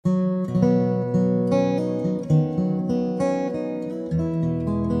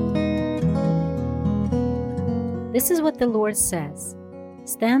This is what the Lord says.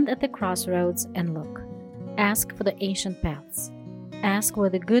 Stand at the crossroads and look. Ask for the ancient paths. Ask where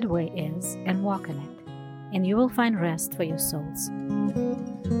the good way is and walk in it, and you will find rest for your souls.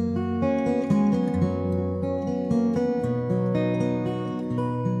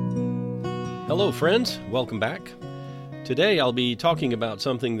 Hello, friends. Welcome back. Today I'll be talking about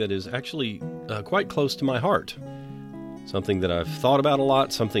something that is actually quite close to my heart. Something that I've thought about a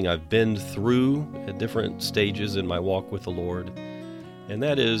lot, something I've been through at different stages in my walk with the Lord, and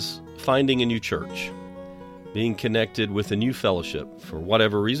that is finding a new church, being connected with a new fellowship, for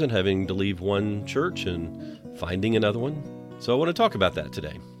whatever reason, having to leave one church and finding another one. So I want to talk about that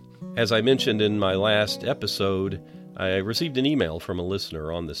today. As I mentioned in my last episode, I received an email from a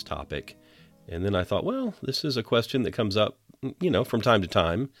listener on this topic, and then I thought, well, this is a question that comes up, from time to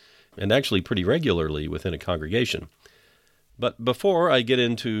time, and actually pretty regularly within a congregation. But before I get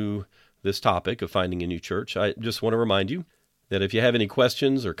into this topic of finding a new church, I just want to remind you that if you have any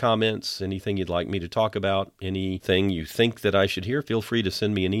questions or comments, anything you'd like me to talk about, anything you think that I should hear, feel free to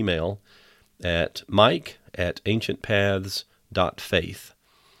send me an email at mike@ancientpaths.faith.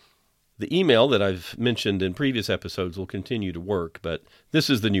 The email that I've mentioned in previous episodes will continue to work, but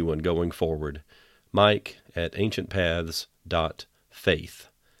this is the new one going forward, mike@ancientpaths.faith.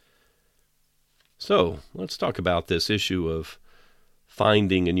 So, let's talk about this issue of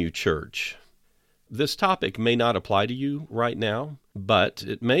finding a new church. This topic may not apply to you right now, but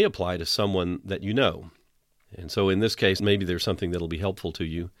it may apply to someone that you know. And so in this case, maybe there's something that'll be helpful to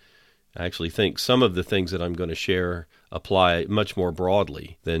you. I actually think some of the things that I'm going to share apply much more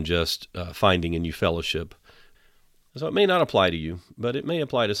broadly than just finding a new fellowship. So it may not apply to you, but it may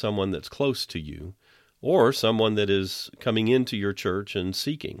apply to someone that's close to you, or someone that is coming into your church and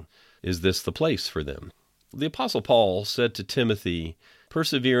seeking. Is this the place for them? The Apostle Paul said to Timothy,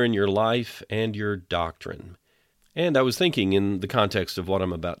 persevere in your life and your doctrine. And I was thinking in the context of what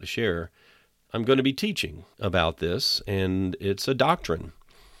I'm about to share, I'm going to be teaching about this, and it's a doctrine.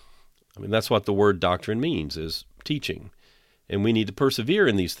 I mean, that's what the word doctrine means, is teaching. And we need to persevere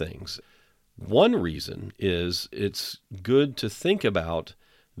in these things. One reason is it's good to think about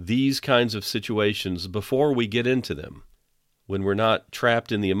these kinds of situations before we get into them, when we're not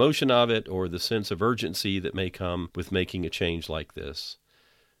trapped in the emotion of it or the sense of urgency that may come with making a change like this.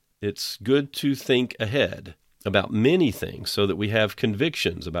 It's good to think ahead about many things so that we have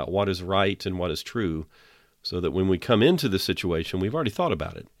convictions about what is right and what is true, so that when we come into the situation, we've already thought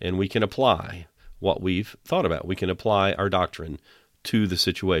about it, and we can apply what we've thought about. We can apply our doctrine to the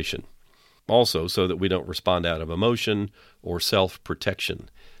situation. Also, so that we don't respond out of emotion or self-protection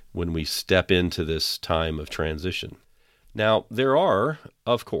when we step into this time of transition. Now, there are,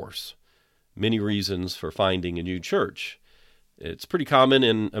 of course, many reasons for finding a new church. It's pretty common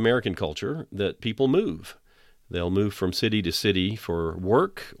in American culture that people move. They'll move from city to city for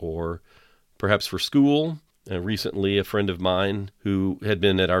work or perhaps for school. Recently, a friend of mine who had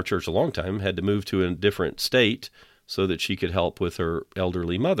been at our church a long time had to move to a different state so that she could help with her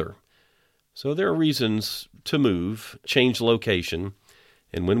elderly mother. So there are reasons to move, change location,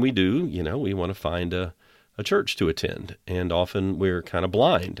 and when we do, we want to find a church to attend, and often we're kind of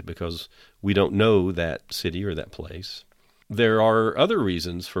blind because we don't know that city or that place. There are other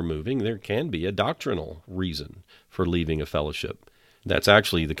reasons for moving. There can be a doctrinal reason for leaving a fellowship. That's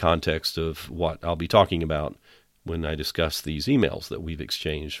actually the context of what I'll be talking about when I discuss these emails that we've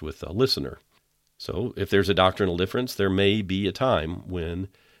exchanged with a listener. So if there's a doctrinal difference, there may be a time when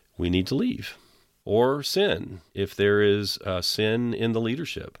we need to leave. Or sin, if there is sin in the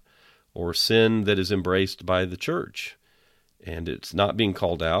leadership, or sin that is embraced by the church, and it's not being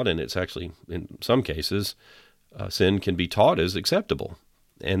called out, and it's actually, in some cases, sin can be taught as acceptable.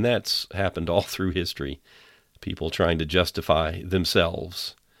 And that's happened all through history, people trying to justify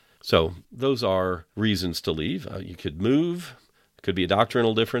themselves. So those are reasons to leave. You could move, it could be a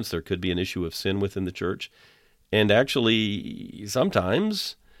doctrinal difference, there could be an issue of sin within the church, and actually,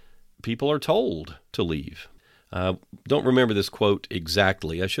 sometimes people are told to leave. Don't remember this quote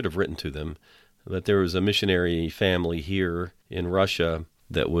exactly. I should have written to them. But there was a missionary family here in Russia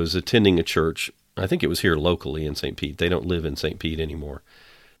that was attending a church. I think it was here locally in St. Pete. They don't live in St. Pete anymore.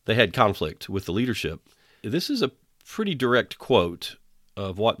 They had conflict with the leadership. This is a pretty direct quote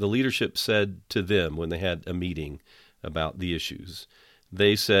of what the leadership said to them when they had a meeting about the issues.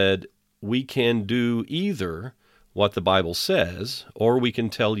 They said, we can do either what the Bible says, or we can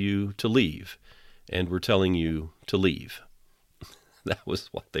tell you to leave. And we're telling you to leave. That was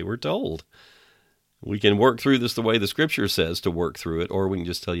what they were told. We can work through this the way the Scripture says to work through it, or we can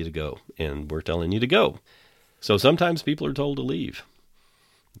just tell you to go, and we're telling you to go. So sometimes people are told to leave.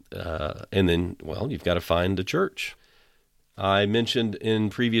 And then, well, you've got to find a church. I mentioned in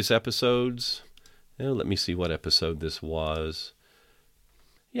previous episodes, let me see what episode this was.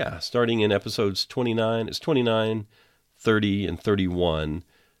 Yeah, starting in episodes 29, it's 29, 30, and 31,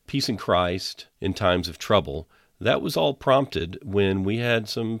 Peace in Christ in Times of Trouble. That was all prompted when we had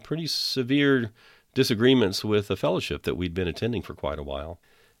some pretty severe disagreements with a fellowship that we'd been attending for quite a while.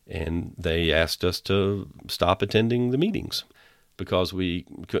 And they asked us to stop attending the meetings because we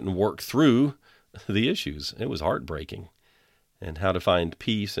couldn't work through the issues. It was heartbreaking. And how to find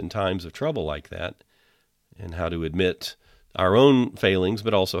peace in times of trouble like that, and how to admit our own failings,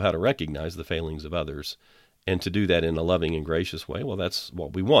 but also how to recognize the failings of others, and to do that in a loving and gracious way. Well, that's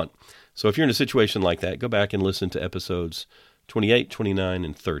what we want. So if you're in a situation like that, go back and listen to episodes 28, 29,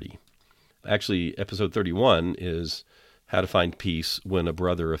 and 30. Actually, episode 31 is how to find peace when a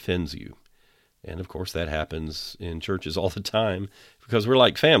brother offends you. And of course, that happens in churches all the time because we're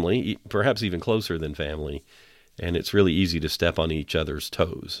like family, perhaps even closer than family. And it's really easy to step on each other's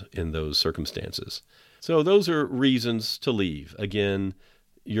toes in those circumstances. So those are reasons to leave. Again,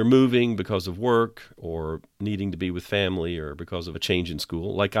 you're moving because of work or needing to be with family or because of a change in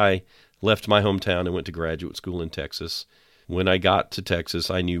school. Like I left my hometown and went to graduate school in Texas. When I got to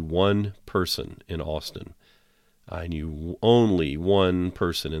Texas, I knew one person in Austin. I knew only one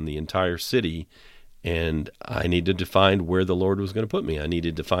person in the entire city, and I needed to find where the Lord was going to put me. I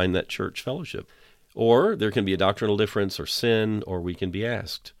needed to find that church fellowship. Or there can be a doctrinal difference or sin, or we can be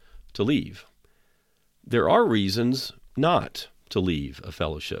asked to leave. There are reasons not to leave a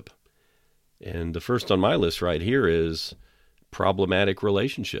fellowship. And the first on my list right here is problematic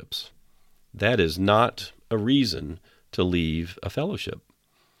relationships. That is not a reason to leave a fellowship.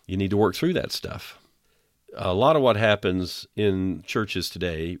 You need to work through that stuff. A lot of what happens in churches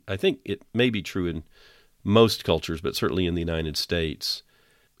today, I think it may be true in most cultures, but certainly in the United States,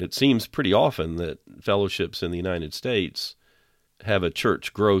 it seems pretty often that fellowships in the United States have a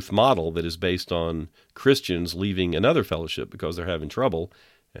church growth model that is based on Christians leaving another fellowship because they're having trouble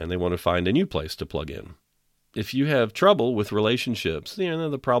and they want to find a new place to plug in. If you have trouble with relationships,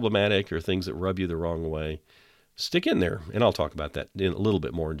 the problematic or things that rub you the wrong way, stick in there. And I'll talk about that in a little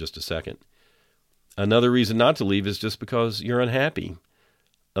bit more in just a second. Another reason not to leave is just because you're unhappy,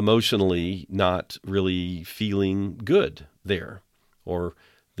 emotionally not really feeling good there, or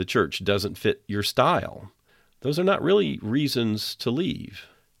the church doesn't fit your style. Those are not really reasons to leave.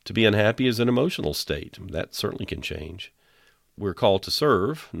 To be unhappy is an emotional state. That certainly can change. We're called to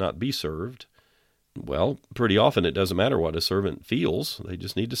serve, not be served. Well, pretty often it doesn't matter what a servant feels. They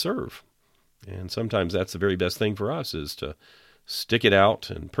just need to serve. And sometimes that's the very best thing for us is to stick it out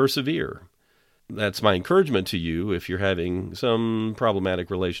and persevere. That's my encouragement to you if you're having some problematic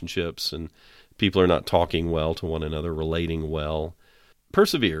relationships and people are not talking well to one another, relating well.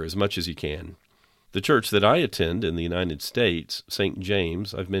 Persevere as much as you can. The church that I attend in the United States, St.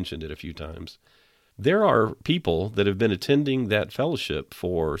 James, I've mentioned it a few times, there are people that have been attending that fellowship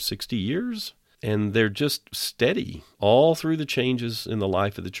for 60 years, and they're just steady all through the changes in the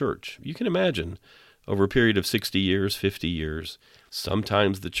life of the church. You can imagine, over a period of 60 years, 50 years,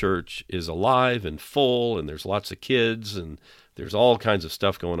 sometimes the church is alive and full, and there's lots of kids, and there's all kinds of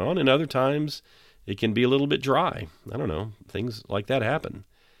stuff going on, and other times it can be a little bit dry. I don't know, things like that happen.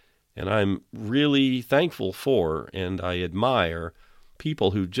 And I'm really thankful for, and I admire,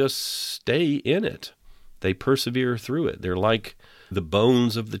 people who just stay in it. They persevere through it. They're like the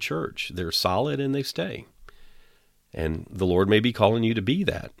bones of the church. They're solid and they stay. And the Lord may be calling you to be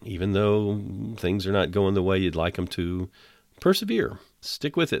that, even though things are not going the way you'd like them to. Persevere.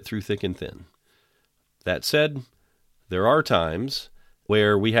 Stick with it through thick and thin. That said, there are times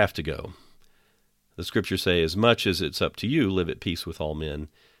where we have to go. The scriptures say, as much as it's up to you, live at peace with all men.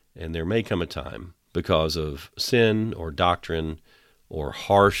 And there may come a time, because of sin or doctrine or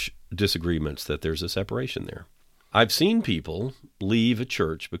harsh disagreements, that there's a separation there. I've seen people leave a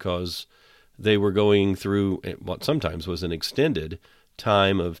church because they were going through what sometimes was an extended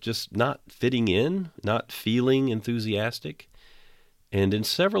time of just not fitting in, not feeling enthusiastic. And in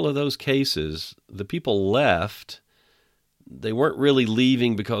several of those cases, the people left. They weren't really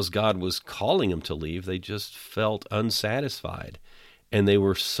leaving because God was calling them to leave. They just felt unsatisfied. And they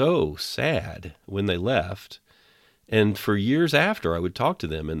were so sad when they left. And for years after, I would talk to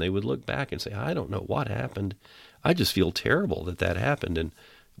them, and they would look back and say, I don't know what happened. I just feel terrible that happened. And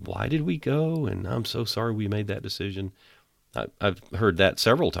why did we go? And I'm so sorry we made that decision. I've heard that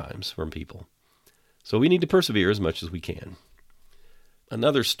several times from people. So we need to persevere as much as we can.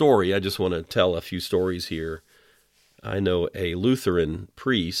 Another story, I just want to tell a few stories here. I know a Lutheran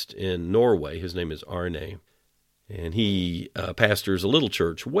priest in Norway. His name is Arne. And he pastors a little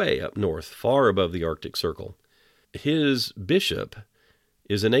church way up north, far above the Arctic Circle. His bishop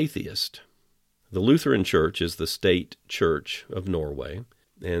is an atheist. The Lutheran Church is the state church of Norway,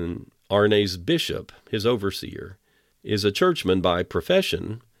 and Arne's bishop, his overseer, is a churchman by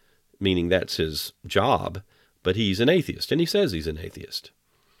profession, meaning that's his job, but he's an atheist, and he says he's an atheist.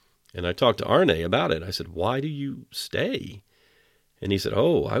 And I talked to Arne about it. I said, why do you stay? And he said,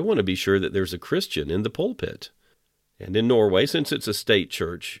 I want to be sure that there's a Christian in the pulpit. And in Norway, since it's a state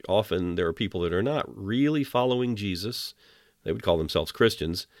church, often there are people that are not really following Jesus. They would call themselves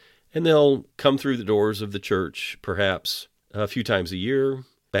Christians. And they'll come through the doors of the church perhaps a few times a year,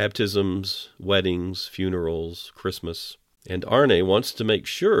 baptisms, weddings, funerals, Christmas. And Arne wants to make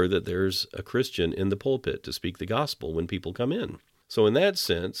sure that there's a Christian in the pulpit to speak the gospel when people come in. So in that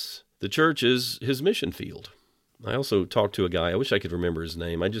sense, the church is his mission field. I also talked to a guy, I wish I could remember his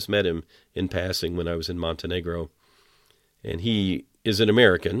name. I just met him in passing when I was in Montenegro. And he is an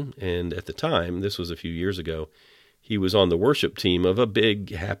American, and at the time, this was a few years ago, he was on the worship team of a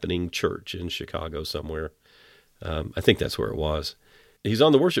big happening church in Chicago somewhere. I think that's where it was. He's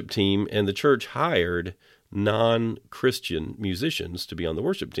on the worship team, and the church hired non-Christian musicians to be on the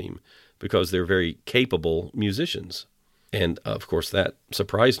worship team because they're very capable musicians. And, of course, that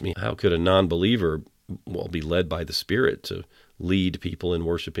surprised me. How could a non-believer, be led by the Spirit to lead people in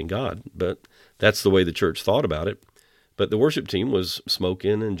worshiping God? But that's the way the church thought about it. But the worship team was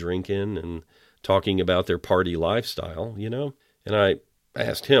smoking and drinking and talking about their party lifestyle, And I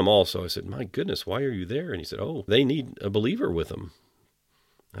asked him also, I said, my goodness, why are you there? And he said, they need a believer with them.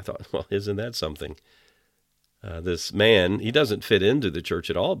 I thought, well, isn't that something? This man, he doesn't fit into the church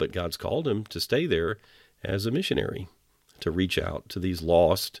at all, but God's called him to stay there as a missionary, to reach out to these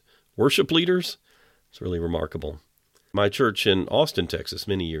lost worship leaders. It's really remarkable. My church in Austin, Texas,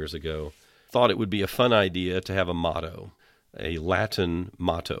 many years ago, thought it would be a fun idea to have a motto, a Latin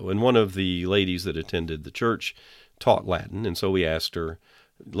motto. And one of the ladies that attended the church taught Latin, and so we asked her,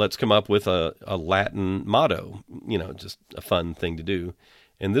 let's come up with a Latin motto, just a fun thing to do.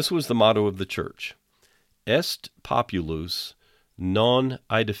 And this was the motto of the church: Est Populus non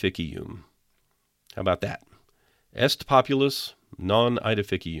Aedificium. How about that? Est Populus non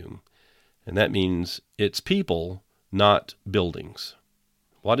Aedificium. And that means it's people, not buildings.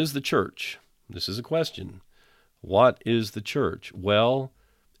 What is the church? This is a question. What is the church? Well,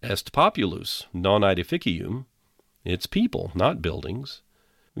 Est Populus non Aedificium. It's people, not buildings.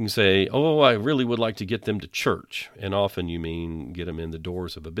 We can say, I really would like to get them to church. And often you mean get them in the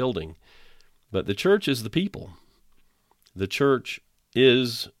doors of a building. But the church is the people. The church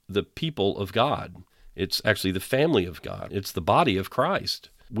is the people of God. It's actually the family of God. It's the body of Christ.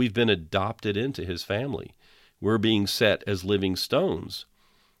 We've been adopted into his family. We're being set as living stones.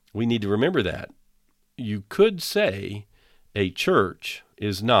 We need to remember that. You could say a church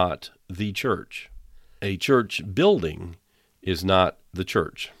is not the church. A church building is not the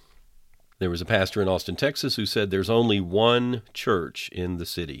church. There was a pastor in Austin, Texas, who said there's only one church in the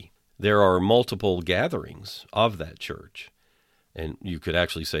city. There are multiple gatherings of that church. And you could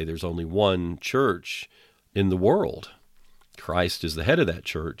actually say there's only one church in the world. Christ is the head of that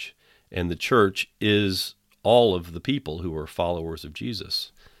church, and the church is all of the people who are followers of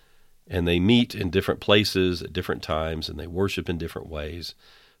Jesus. And they meet in different places at different times, and they worship in different ways.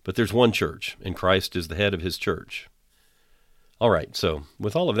 But there's one church, and Christ is the head of his church. All right, so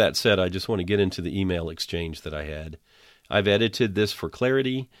with all of that said, I just want to get into the email exchange that I had. I've edited this for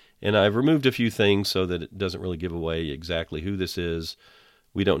clarity, and I've removed a few things so that it doesn't really give away exactly who this is.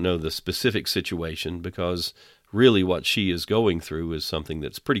 We don't know the specific situation because really what she is going through is something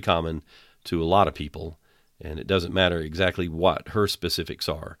that's pretty common to a lot of people, and it doesn't matter exactly what her specifics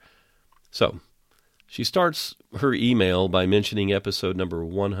are. So, she starts her email by mentioning episode number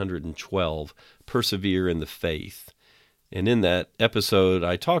 112, Persevere in the Faith. And in that episode,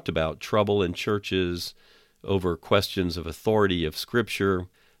 I talked about trouble in churches over questions of authority of Scripture,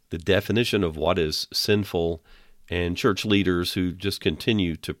 the definition of what is sinful, and church leaders who just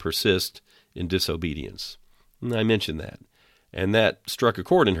continue to persist in disobedience. And I mentioned that. And that struck a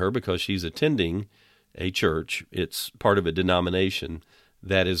chord in her because she's attending a church. It's part of a denomination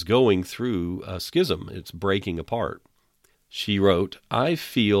that is going through a schism. It's breaking apart. She wrote, I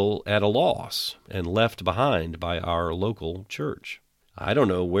feel at a loss and left behind by our local church. I don't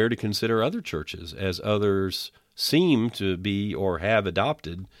know where to consider other churches, as others seem to be or have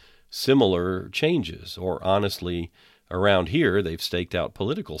adopted similar changes, or honestly, around here they've staked out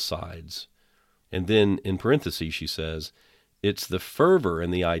political sides. And then in parentheses she says, it's the fervor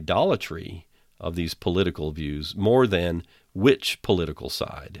and the idolatry of these political views more than which political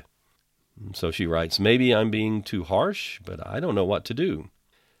side. So she writes, maybe I'm being too harsh, but I don't know what to do.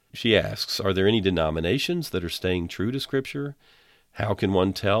 She asks, are there any denominations that are staying true to Scripture? How can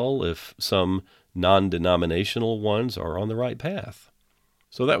one tell if some non-denominational ones are on the right path?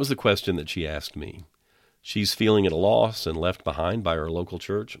 So that was the question that she asked me. She's feeling at a loss and left behind by her local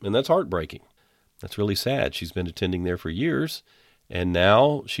church, and that's heartbreaking. That's really sad. She's been attending there for years, and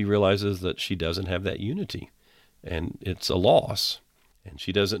now she realizes that she doesn't have that unity, and it's a loss. And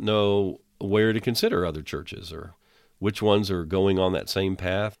she doesn't know where to consider other churches or which ones are going on that same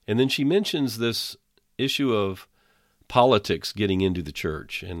path. And then she mentions this issue of politics getting into the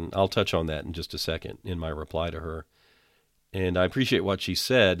church, and I'll touch on that in just a second in my reply to her. And I appreciate what she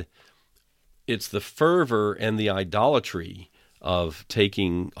said. It's the fervor and the idolatry of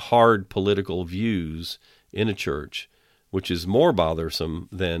taking hard political views in a church, which is more bothersome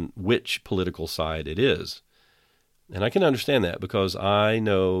than which political side it is. And I can understand that because I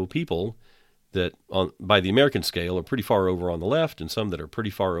know people that, by the American scale, are pretty far over on the left and some that are pretty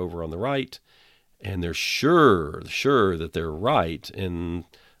far over on the right, and they're sure that they're right. And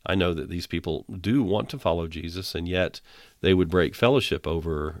I know that these people do want to follow Jesus, and yet they would break fellowship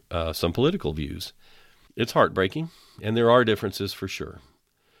over some political views. It's heartbreaking, and there are differences for sure.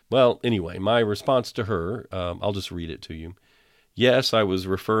 Well, anyway, my response to her, I'll just read it to you. Yes, I was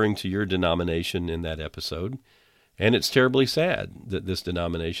referring to your denomination in that episode, and it's terribly sad that this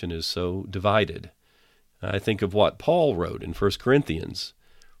denomination is so divided. I think of what Paul wrote in 1 Corinthians.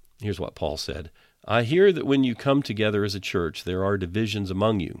 Here's what Paul said. I hear that when you come together as a church, there are divisions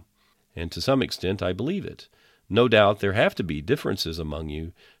among you, and to some extent I believe it. No doubt there have to be differences among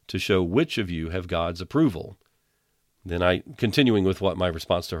you to show which of you have God's approval. Then continuing with what my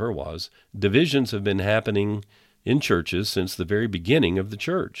response to her was, divisions have been happening in churches since the very beginning of the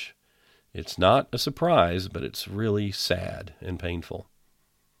church. It's not a surprise, but it's really sad and painful.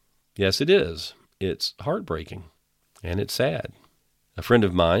 Yes, it is. It's heartbreaking, and it's sad. A friend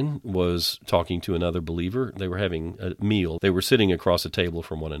of mine was talking to another believer. They were having a meal. They were sitting across a table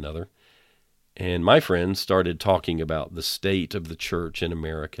from one another. And my friend started talking about the state of the church in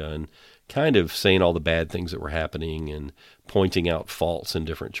America and kind of saying all the bad things that were happening and pointing out faults in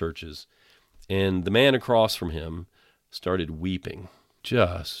different churches. And the man across from him started weeping,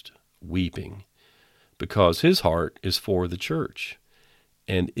 just weeping, because his heart is for the church.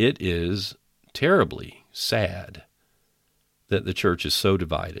 And it is terribly sad that the church is so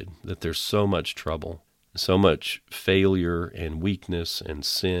divided, that there's so much trouble, so much failure and weakness and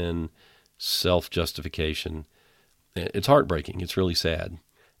sin, self-justification. It's heartbreaking. It's really sad.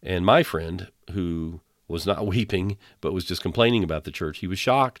 And my friend, who was not weeping, but was just complaining about the church, he was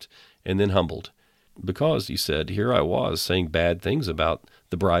shocked and then humbled because he said, here I was saying bad things about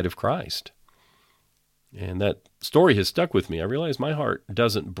the bride of Christ. And that story has stuck with me. I realize my heart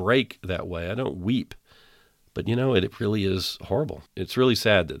doesn't break that way. I don't weep. But, it really is horrible. It's really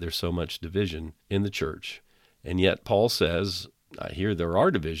sad that there's so much division in the church. And yet Paul says, I hear there are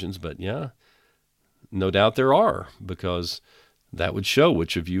divisions, but yeah, no doubt there are, because that would show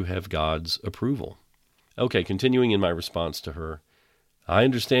which of you have God's approval. Okay, continuing in my response to her, I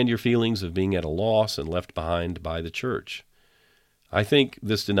understand your feelings of being at a loss and left behind by the church. I think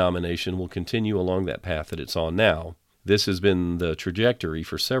this denomination will continue along that path that it's on now. This has been the trajectory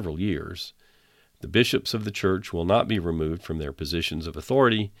for several years. The bishops of the church will not be removed from their positions of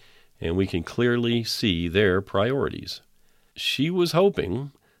authority, and we can clearly see their priorities. She was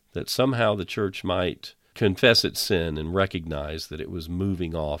hoping that somehow the church might confess its sin and recognize that it was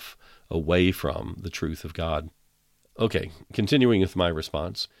moving off away from the truth of God. Okay, continuing with my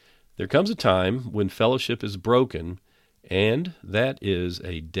response. There comes a time when fellowship is broken, and that is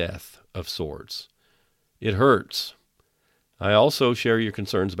a death of sorts. It hurts. I also share your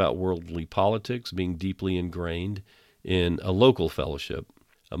concerns about worldly politics being deeply ingrained in a local fellowship.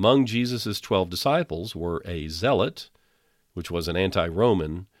 Among Jesus' 12 disciples were a zealot, which was an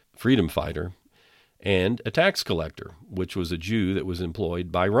anti-Roman freedom fighter, and a tax collector, which was a Jew that was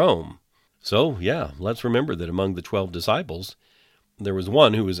employed by Rome. So, let's remember that among the 12 disciples, there was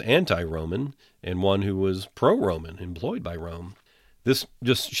one who was anti-Roman and one who was pro-Roman, employed by Rome. This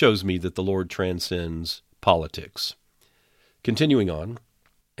just shows me that the Lord transcends politics. Continuing on,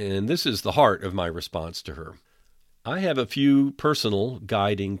 and this is the heart of my response to her. I have a few personal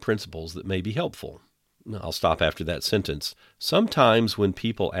guiding principles that may be helpful. I'll stop after that sentence. Sometimes when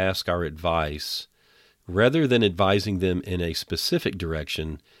people ask our advice, rather than advising them in a specific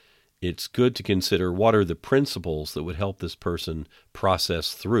direction, it's good to consider what are the principles that would help this person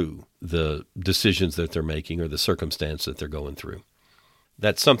process through the decisions that they're making or the circumstance that they're going through.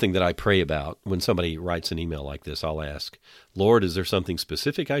 That's something that I pray about. When somebody writes an email like this, I'll ask, Lord, is there something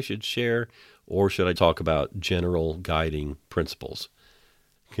specific I should share, or should I talk about general guiding principles?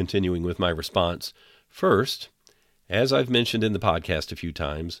 Continuing with my response, first, as I've mentioned in the podcast a few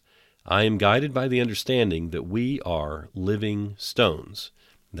times, I am guided by the understanding that we are living stones.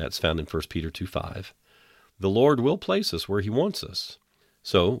 That's found in 1 Peter 2:5. The Lord will place us where He wants us.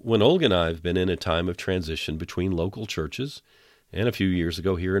 So when Olga and I have been in a time of transition between local churches, and a few years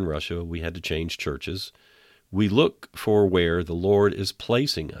ago here in Russia we had to change churches, we look for where the Lord is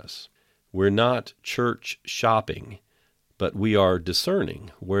placing us. We're not church shopping, but we are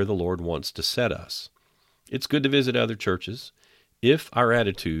discerning where the Lord wants to set us. It's good to visit other churches if our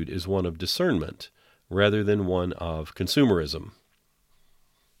attitude is one of discernment rather than one of consumerism.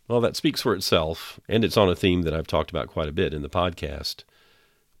 Well, that speaks for itself, and it's on a theme that I've talked about quite a bit in the podcast.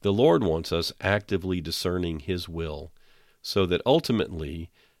 The Lord wants us actively discerning His will, so that ultimately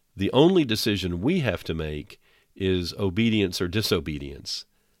the only decision we have to make is obedience or disobedience.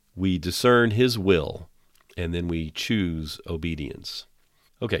 We discern His will, and then we choose obedience.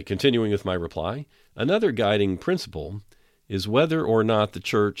 Okay, continuing with my reply, another guiding principle is whether or not the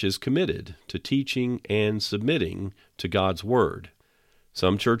church is committed to teaching and submitting to God's Word.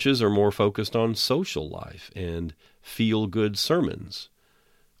 Some churches are more focused on social life and feel-good sermons.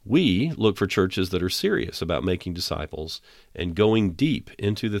 We look for churches that are serious about making disciples and going deep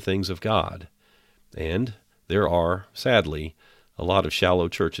into the things of God. And there are, sadly, a lot of shallow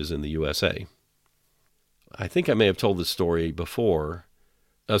churches in the USA. I think I may have told this story before.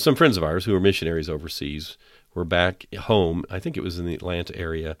 Some friends of ours who are missionaries overseas were back home, I think it was in the Atlanta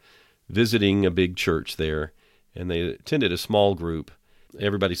area, visiting a big church there, and they attended a small group,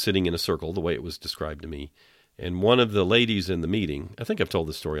 everybody sitting in a circle, the way it was described to me. And one of the ladies in the meeting, I think I've told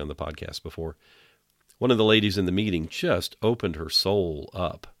this story on the podcast before, one of the ladies in the meeting just opened her soul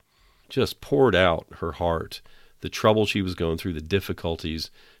up, just poured out her heart, the trouble she was going through, the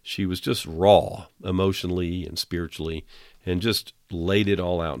difficulties. She was just raw emotionally and spiritually, and just laid it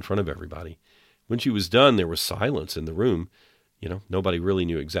all out in front of everybody. When she was done, there was silence in the room. Nobody really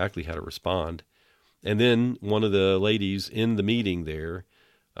knew exactly how to respond. And then one of the ladies in the meeting there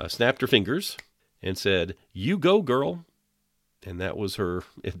snapped her fingers and said, "You go, girl." And that was her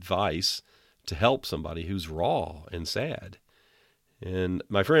advice to help somebody who's raw and sad. And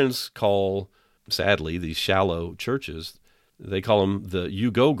my friends call, sadly, these shallow churches, they call them the "you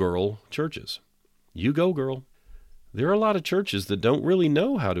go, girl" churches. You go, girl. There are a lot of churches that don't really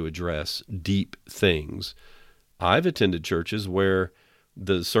know how to address deep things. I've attended churches where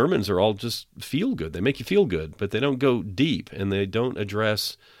the sermons are all just feel good. They make you feel good, but they don't go deep, and they don't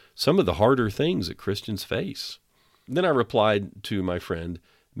address some of the harder things that Christians face. Then I replied to my friend,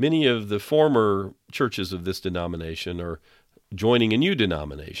 many of the former churches of this denomination are joining a new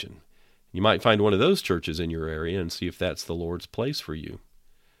denomination. You might find one of those churches in your area and see if that's the Lord's place for you.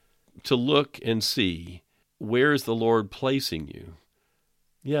 To look and see, where is the Lord placing you?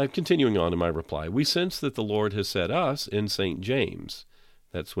 Yeah, continuing on in my reply, we sense that the Lord has set us in St. James.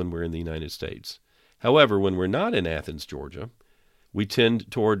 That's when we're in the United States. However, when we're not in Athens, Georgia, we tend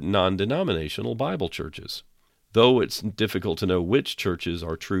toward non-denominational Bible churches. Though it's difficult to know which churches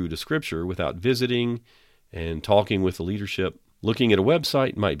are true to Scripture without visiting and talking with the leadership, looking at a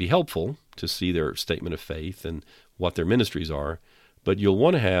website might be helpful to see their statement of faith and what their ministries are, but you'll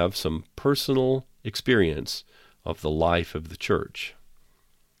want to have some personal experience of the life of the church.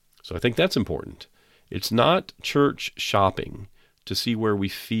 So I think that's important. It's not church shopping to see where we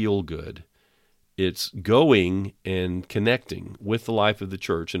feel good. It's going and connecting with the life of the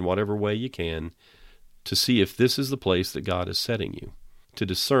church in whatever way you can to see if this is the place that God is setting you, to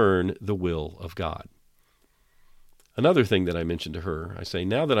discern the will of God. Another thing that I mentioned to her, I say,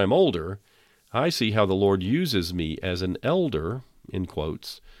 now that I'm older, I see how the Lord uses me as an elder, in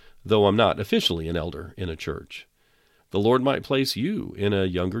quotes, though I'm not officially an elder in a church. The Lord might place you in a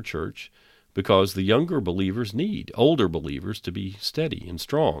younger church because the younger believers need older believers to be steady and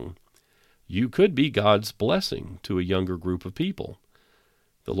strong. You could be God's blessing to a younger group of people.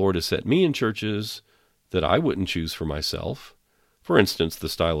 The Lord has set me in churches that I wouldn't choose for myself. For instance, the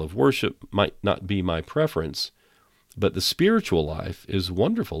style of worship might not be my preference, but the spiritual life is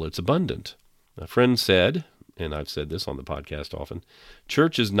wonderful. It's abundant. A friend said, and I've said this on the podcast often,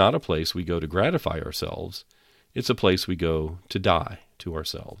 church is not a place we go to gratify ourselves. It's a place we go to die to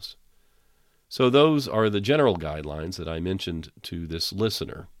ourselves. So those are the general guidelines that I mentioned to this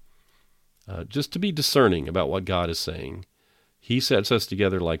listener. Just to be discerning about what God is saying. He sets us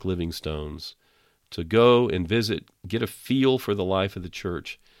together like living stones to go and visit, get a feel for the life of the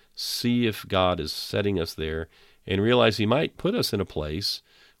church, see if God is setting us there, and realize he might put us in a place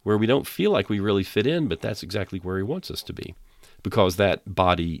where we don't feel like we really fit in, but that's exactly where he wants us to be, because that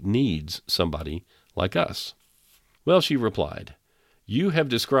body needs somebody like us. Well, she replied, "You have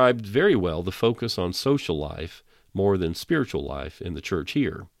described very well the focus on social life more than spiritual life in the church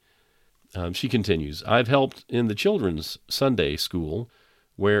here." She continues, "I've helped in the children's Sunday school,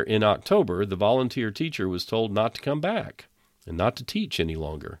 where in October the volunteer teacher was told not to come back and not to teach any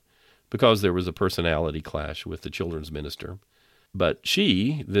longer because there was a personality clash with the children's minister. But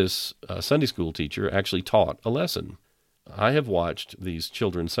she, this Sunday school teacher, actually taught a lesson. I have watched these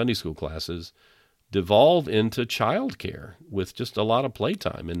children's Sunday school classes devolve into childcare with just a lot of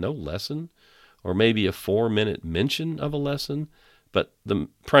playtime and no lesson, or maybe a 4-minute mention of a lesson. But the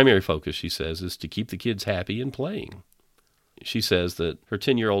primary focus, she says, is to keep the kids happy and playing." She says that her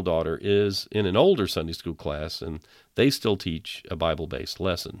 10-year-old daughter is in an older Sunday school class, and they still teach a Bible-based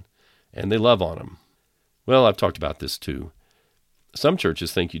lesson, and they love on them. Well, I've talked about this too. Some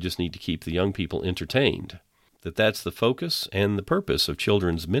churches think you just need to keep the young people entertained, that that's the focus and the purpose of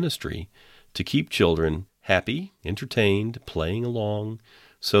children's ministry, to keep children happy, entertained, playing along,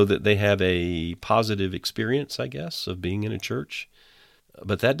 so that they have a positive experience, I guess, of being in a church.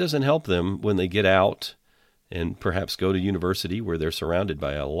 But that doesn't help them when they get out and perhaps go to university where they're surrounded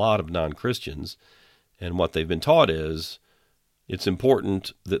by a lot of non-Christians, and what they've been taught is it's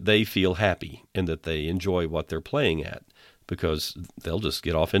important that they feel happy and that they enjoy what they're playing at, because they'll just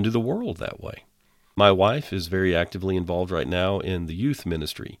get off into the world that way. My wife is very actively involved right now in the youth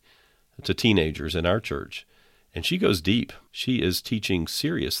ministry to teenagers in our church, and she goes deep. She is teaching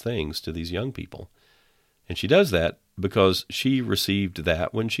serious things to these young people, and she does that because she received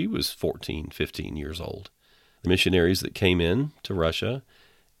that when she was 14, 15 years old. The missionaries that came in to Russia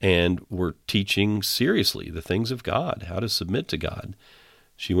and were teaching seriously the things of God, how to submit to God.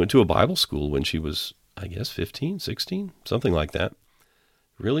 She went to a Bible school when she was, I guess, 15, 16, something like that,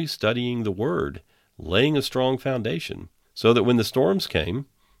 really studying the Word, laying a strong foundation so that when the storms came,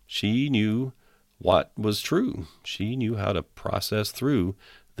 she knew what was true. She knew how to process through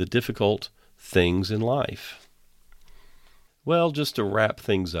the difficult things in life. Well, just to wrap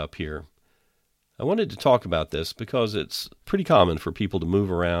things up here, I wanted to talk about this because it's pretty common for people to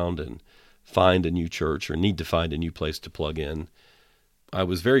move around and find a new church or need to find a new place to plug in. I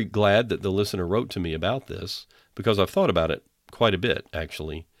was very glad that the listener wrote to me about this because I've thought about it quite a bit,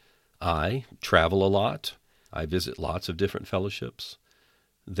 actually. I travel a lot. I visit lots of different fellowships.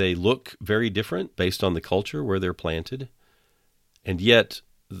 They look very different based on the culture where they're planted. And yet,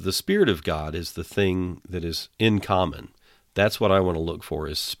 the Spirit of God is the thing that is in common. That's what I want to look for,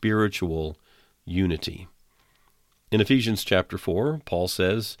 is spiritual unity. In Ephesians chapter 4, Paul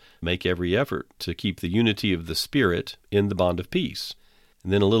says, make every effort to keep the unity of the Spirit in the bond of peace.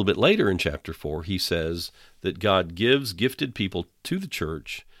 And then a little bit later in chapter 4, he says that God gives gifted people to the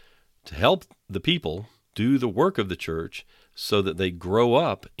church to help the people do the work of the church so that they grow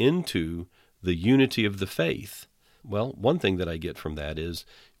up into the unity of the faith. Well, one thing that I get from that is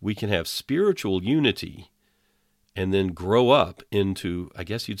we can have spiritual unity and then grow up into, I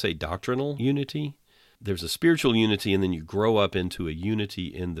guess you'd say, doctrinal unity. There's a spiritual unity, and then you grow up into a unity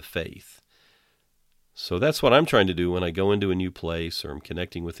in the faith. So that's what I'm trying to do when I go into a new place or I'm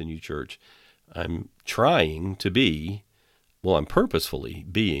connecting with a new church. I'm trying to be, I'm purposefully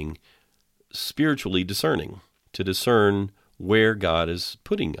being spiritually discerning, to discern where God is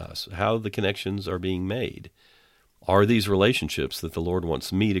putting us, how the connections are being made. Are these relationships that the Lord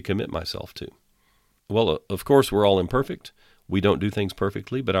wants me to commit myself to? Well, of course, we're all imperfect. We don't do things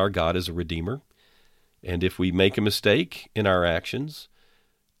perfectly, but our God is a redeemer. And if we make a mistake in our actions,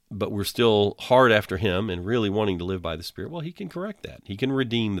 but we're still hard after Him and really wanting to live by the Spirit, well, He can correct that. He can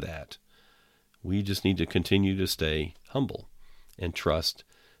redeem that. We just need to continue to stay humble and trust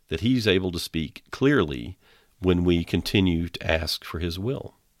that He's able to speak clearly when we continue to ask for His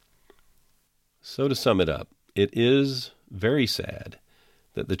will. So to sum it up, it is very sad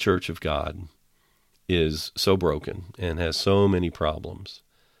that the Church of God is so broken and has so many problems.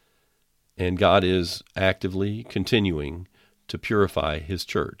 And God is actively continuing to purify His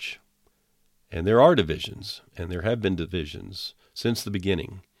church. And there are divisions, and there have been divisions since the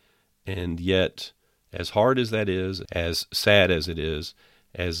beginning. And yet, as hard as that is, as sad as it is,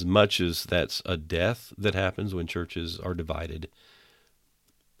 as much as that's a death that happens when churches are divided,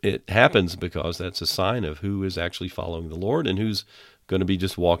 it happens because that's a sign of who is actually following the Lord and who's going to be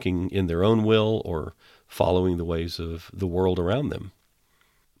just walking in their own will or following the ways of the world around them.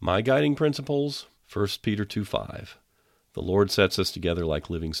 My guiding principles, 1 Peter 2:5. The Lord sets us together like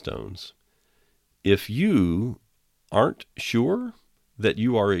living stones. If you aren't sure that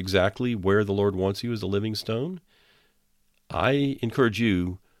you are exactly where the Lord wants you as a living stone, I encourage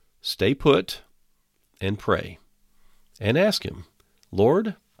you, stay put and pray and ask him,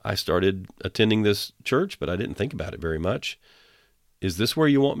 Lord, I started attending this church, but I didn't think about it very much. Is this where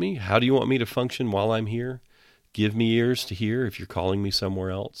you want me? How do you want me to function while I'm here? Give me ears to hear if you're calling me somewhere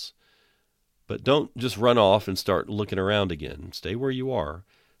else. But don't just run off and start looking around again. Stay where you are,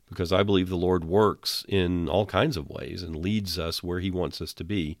 because I believe the Lord works in all kinds of ways and leads us where he wants us to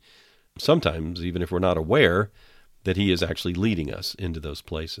be. Sometimes, even if we're not aware, that he is actually leading us into those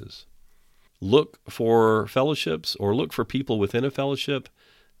places. Look for fellowships or look for people within a fellowship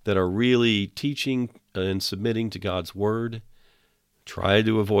that are really teaching and submitting to God's word. Try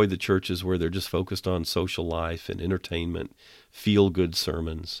to avoid the churches where they're just focused on social life and entertainment, feel-good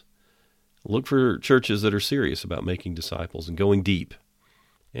sermons. Look for churches that are serious about making disciples and going deep.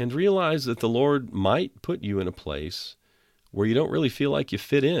 And realize that the Lord might put you in a place where you don't really feel like you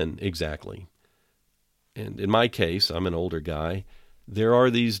fit in exactly. And in my case, I'm an older guy. There are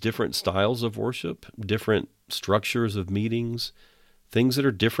these different styles of worship, different structures of meetings, things that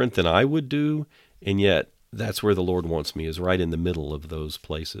are different than I would do, and yet that's where the Lord wants me, is right in the middle of those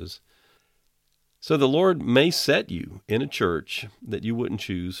places. So the Lord may set you in a church that you wouldn't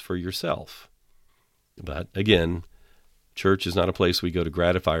choose for yourself. But again, church is not a place we go to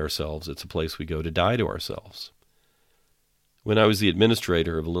gratify ourselves. It's a place we go to die to ourselves. When I was the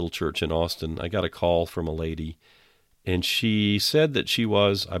administrator of a little church in Austin, I got a call from a lady, and she said that she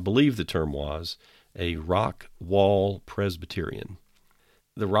was, I believe the term was, a rock wall Presbyterian.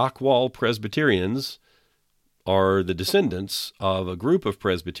 The rock wall Presbyterians are the descendants of a group of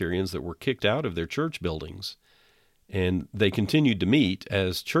Presbyterians that were kicked out of their church buildings. And they continued to meet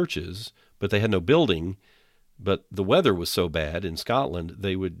as churches, but they had no building. But the weather was so bad in Scotland,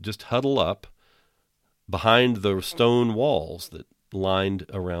 they would just huddle up behind the stone walls that lined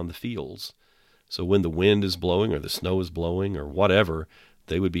around the fields. So when the wind is blowing or the snow is blowing or whatever,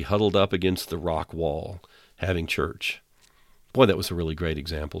 they would be huddled up against the rock wall having church. Boy, that was a really great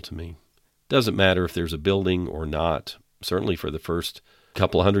example to me. Doesn't matter if there's a building or not. Certainly for the first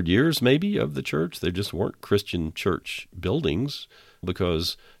couple hundred years maybe of the church, there just weren't Christian church buildings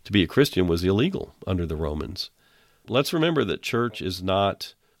because to be a Christian was illegal under the Romans. Let's remember that church is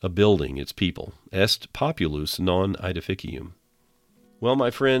not a building, it's people. Est Populus non Aedificium. Well,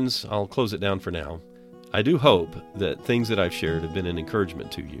 my friends, I'll close it down for now. I do hope that things that I've shared have been an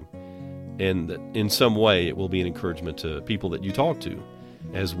encouragement to you, and that in some way it will be an encouragement to people that you talk to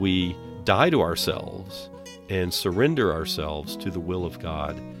as we die to ourselves and surrender ourselves to the will of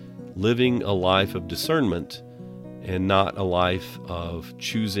God, living a life of discernment and not a life of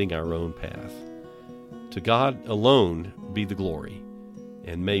choosing our own path. To God alone be the glory,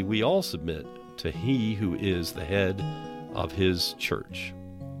 and may we all submit to He who is the head of His church.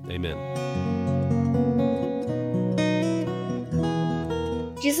 Amen.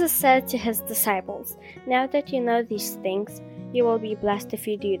 Jesus said to His disciples, "Now that you know these things, you will be blessed if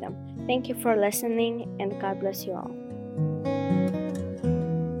you do them." Thank you for listening, and God bless you all.